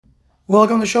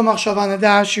Welcome to Shomach Shavan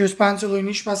Adash, your sponsor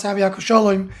Nishmas Habiyak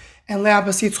Shalom and Leah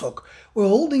Basitzchok. We're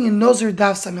holding in Nazir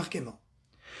Daf Samech Gimel.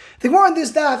 The Gemara in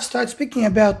this Daf starts speaking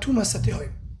about Tumas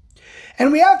Atehim.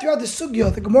 And we have throughout the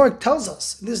Sugya, the Gemara tells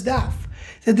us in this Daf,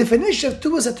 the definition of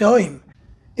Tumas Atehim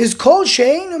is Kol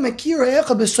She'einu Mekir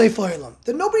Ha'echa B'Soif Ha'olam,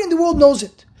 that nobody in the world knows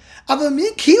it. Aval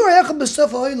Mekir Ha'echa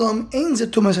B'Soif Ha'olam Ein Ze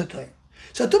Tumas Atehim.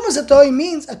 So Tumas Atehim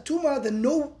means a Tumah that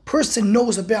no person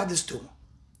knows about this Tumah.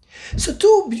 So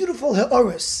two beautiful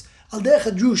ha'oris, al derech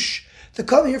hadrush, that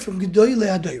come here from Gedoy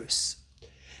le'adoris.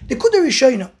 The Kudah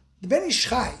Rishayna, the Ben Ish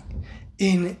Chai,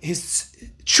 in his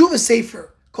Tshuva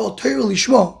Sefer called Torah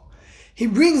Lishmo, he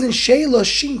brings in Sheila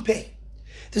Shin Pei.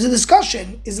 There's a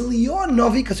discussion, is Leon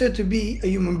Novi considered to be a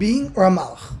human being or a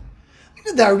malach?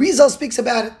 The Arizal speaks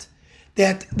about it,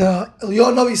 that the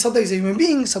Leon Novi sometimes is a human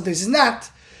being, sometimes is not.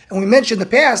 And we mentioned in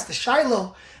the past, the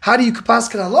Shiloh, how do you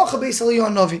kapaskan halacha based on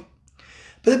Leon Novi?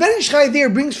 But the Ben Ish Chai there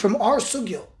brings from our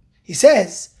sugyo. He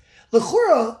says,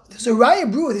 L'chura, there's a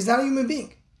raya brewer, he's not a human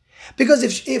being. Because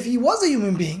if he was a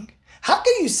human being, how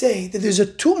can you say that there's a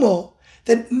tumor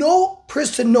that no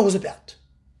person knows about?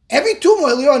 Every tumor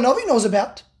Eliyahu Navi knows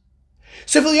about.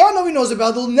 So if Eliyahu Navi knows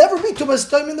about, there'll never be Tumas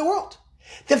Atehim in the world.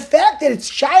 The fact that it's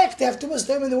shaykh to have Tumas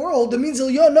Atehim in the world, that means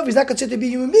Eliyahu Navi is not considered to be a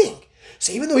human being.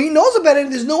 So even though he knows about it,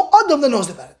 there's no Adam that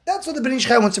knows about it. That's what the Ben Ish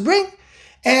Chai wants to bring.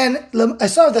 And I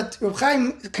saw that Reb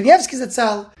Chaim Kanievsky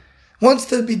Zatzal wants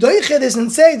to be doiche this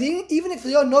and say that even if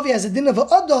Eliyahu Novi has a din of an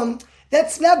Adam,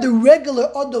 that's not the regular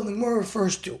Adam the Gemara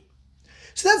refers to.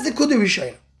 So that's the Kudah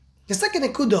Rishayna. The second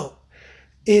Kudah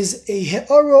is a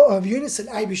He'ara of Yunis and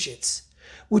Eibishitz,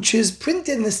 which is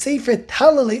printed in the Sefer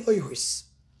Talalei Oiris.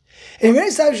 And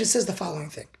Yunis Eibishitz says the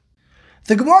following thing.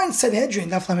 The Gemara in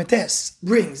Sanhedrin, Daf Lametes,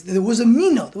 brings that there was a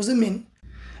min,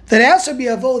 that answer be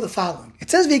avo the following. It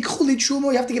says v'ikchuli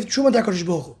truma, you have to give truma to HaKadosh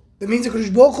Baruch Hu. That means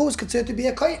HaKadosh Baruch Hu is considered to be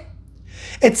a kohen.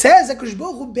 It says HaKadosh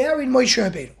Baruch Hu buried Moshe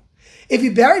Rabbeinu. If he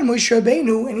buried Moshe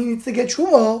Rabbeinu and he needs to get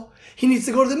truma, he needs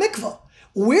to go to the mikvah.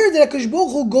 Where did HaKadosh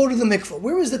Baruch Hu go to the mikvah?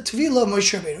 Where was the tevilah of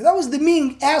Moshe Rabbeinu? That was the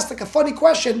meaning asked like a funny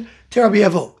question to Rabbi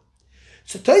Avo.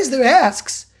 So Toys there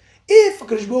asks, if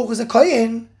HaKadosh Baruch Hu is a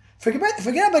kohen,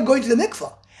 forget about going to the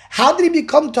mikvah. How did he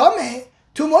become tameh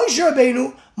to Moshe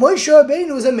Rabbeinu? Moshe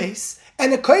Rabbeinu is a mace,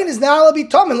 and the kohen is now allowed to be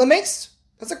tameh l'mace.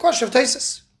 That's a question of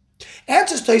Tosis.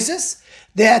 Answers Tosis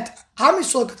that Am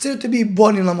Yisrael considered to be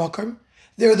bonim l'makom.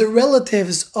 They're the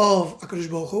relatives of HaKadosh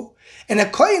Baruch Hu, and a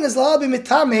kohen is allowed to be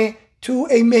mitameh to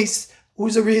a mace who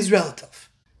is his relative.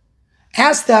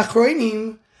 Ask the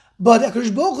Achronim, but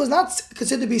HaKadosh Baruch Hu is not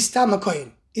considered to be stam a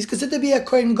kohen. He's considered to be a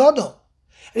kohen gadol.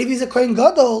 And if he's a kohen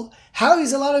gadol, how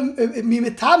is allowed to be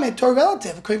mitameh to a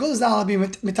relative? A kohen gadol is not allowed to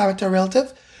be mitameh to a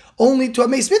relative, only to a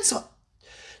meis mitzvah.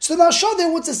 So the Mashal there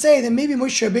wants to say that maybe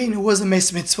Moshe Rabbeinu was a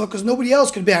meis mitzvah because nobody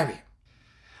else could bury him.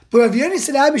 But Rav Yonis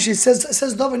and Abish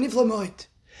says Davar Nifla Moed.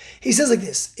 He says like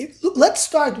this. Let's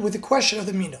start with the question of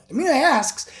the Mino. The Mino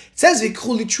asks, it says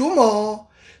v'ikchuli truma.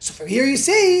 So from here you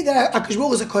see that HaKadosh Baruch Hu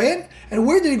was a kohen, and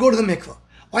where did he go to the mikvah?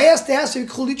 Why has to ask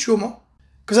v'ikchuli truma?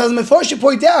 Because as the Mefarshim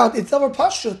point out, it's never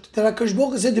pashut that HaKadosh Baruch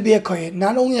Hu is said to be a kohen,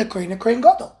 not only a kohen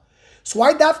gadol. So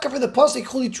why dafka for the pasuk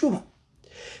chuli truma?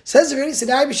 Says the very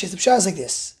Sedai the pshat is like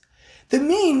this. The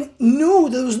Min knew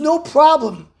there was no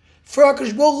problem for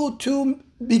HaKadosh Baruch Hu to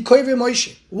be kohen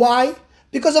Moshe. Why?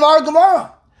 Because of our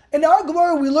Gemara. In our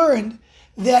Gemara we learned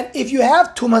that if you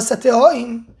have Tumas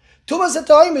Atehim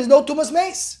is no Tumas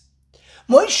Meis.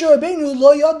 Moshe Rabbeinu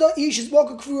lo yada ish is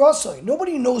kfur.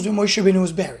 Nobody knows where Moshe Rabbeinu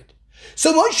was buried.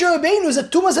 So Moshe Rabbeinu is a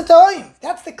Tumas Atehim.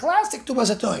 That's the classic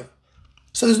Tumas Atehim.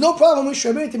 So there's no problem with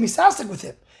Moshe Rabbeinu to be sasek with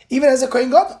him, even as a kohen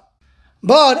gadol.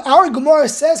 But our Gemara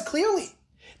says clearly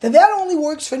that only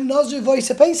works for Nazir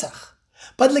voice Pesach.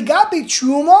 But legabe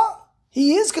truma,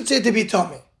 he is considered to be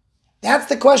tameh. That's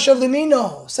the question of the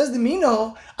Mino. Says the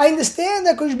Mino, I understand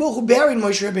that Kodesh Baruch Hu buried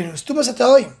Moshe Rabbeinu. It's Tumas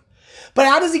Atehim. But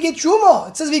how does he get truma?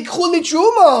 It says v'ikchuli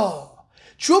truma.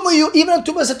 Truma, you even on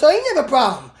Tumas Atehim you have a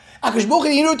problem. HaKadosh Baruch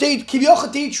Hu, in order to eat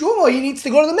kivyocha to eat truma, he needs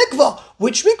to go to the mikvah.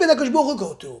 Which mikvah does HaKadosh Baruch Hu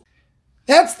go to?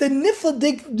 That's the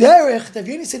Nifladik Derech that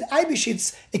Yonis and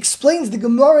Eibishitz explains the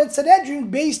Gemara and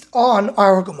Sanhedrin based on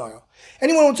our Gemara.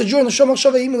 Anyone who wants to join the Shomach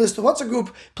Shava email list of WhatsApp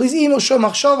group, please email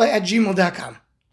shomachshava@gmail.com.